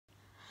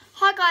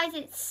Hi guys,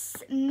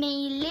 it's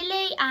me,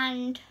 Lily,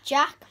 and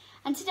Jack.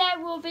 And today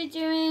we'll be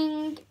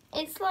doing,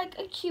 it's like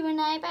a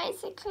Q&A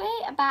basically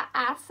about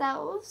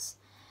ourselves.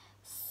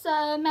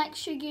 So make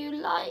sure you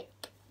like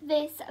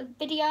this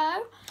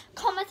video,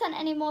 comment on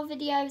any more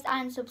videos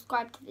and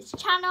subscribe to this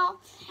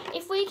channel.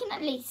 If we can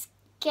at least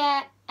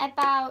get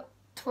about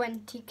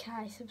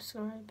 20k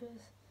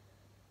subscribers.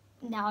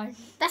 No.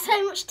 That's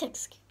how much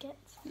TikTok gets.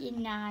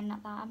 Nah,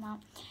 not that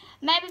amount.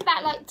 Maybe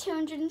about like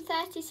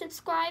 230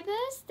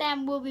 subscribers,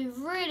 then we'll be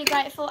really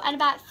grateful. And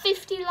about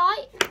 50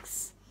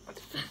 likes.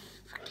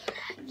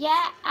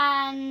 Yeah,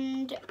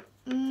 and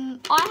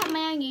I have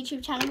my own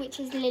YouTube channel, which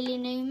is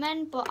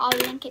Newman, but I'll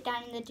link it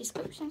down in the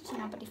description so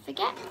nobody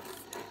forgets.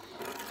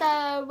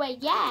 So, well,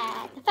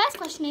 yeah, the first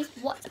question is,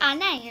 what's our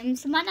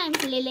names? My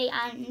name's Lily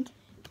and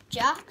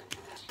Jack.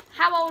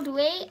 How old are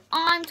we?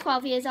 I'm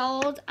 12 years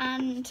old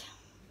and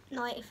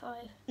 95.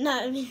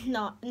 No,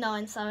 not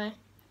 9, sorry.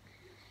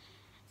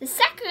 The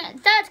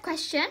third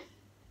question,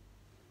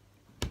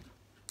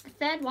 the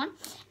third one,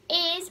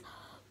 is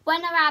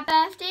when are our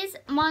birthdays?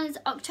 Mine's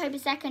October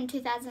 2nd,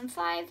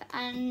 2005,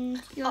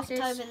 and yours is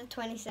October the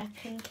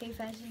 22nd,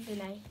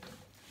 2008.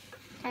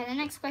 Okay, the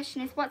next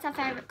question is, what's our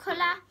favourite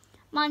colour?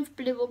 Mine's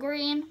blue or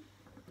green.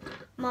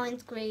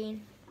 Mine's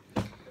green.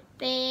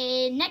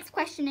 The next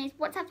question is,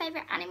 what's our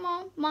favourite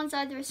animal? Mine's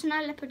either a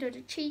snow leopard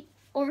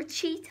or a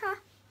cheetah.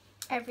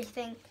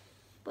 Everything.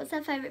 What's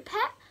our favourite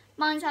pet?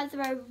 Mine's either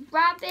a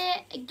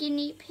rabbit, a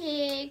guinea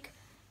pig,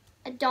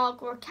 a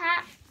dog or a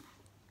cat.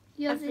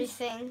 Yours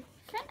Everything.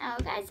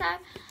 Okay, so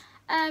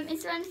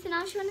is there anything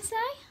else you want to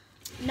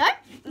say? Nope.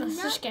 Let's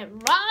just get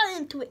right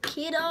into it,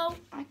 kiddo.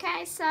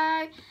 Okay,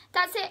 so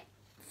that's it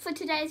for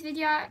today's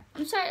video.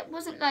 I'm sorry it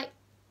wasn't like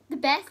the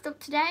best up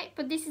to date,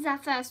 but this is our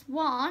first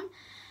one.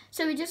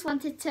 So we just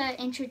wanted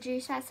to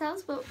introduce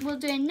ourselves, but we'll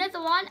do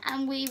another one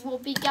and we will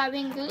be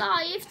going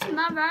live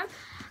tomorrow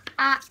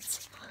at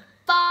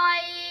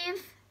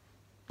 5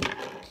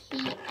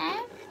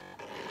 p.m.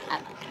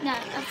 No,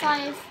 at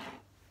 5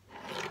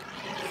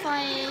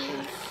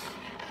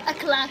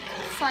 o'clock.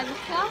 5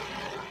 o'clock.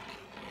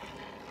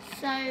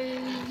 So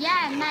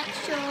yeah, make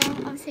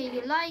sure obviously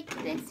you like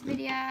this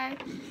video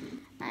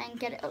and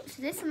get it up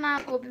to this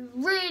amount. We'll be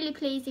really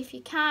pleased if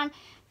you can.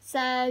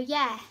 So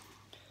yeah.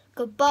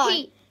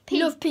 Goodbye.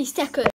 Peace. Love, peace, take care.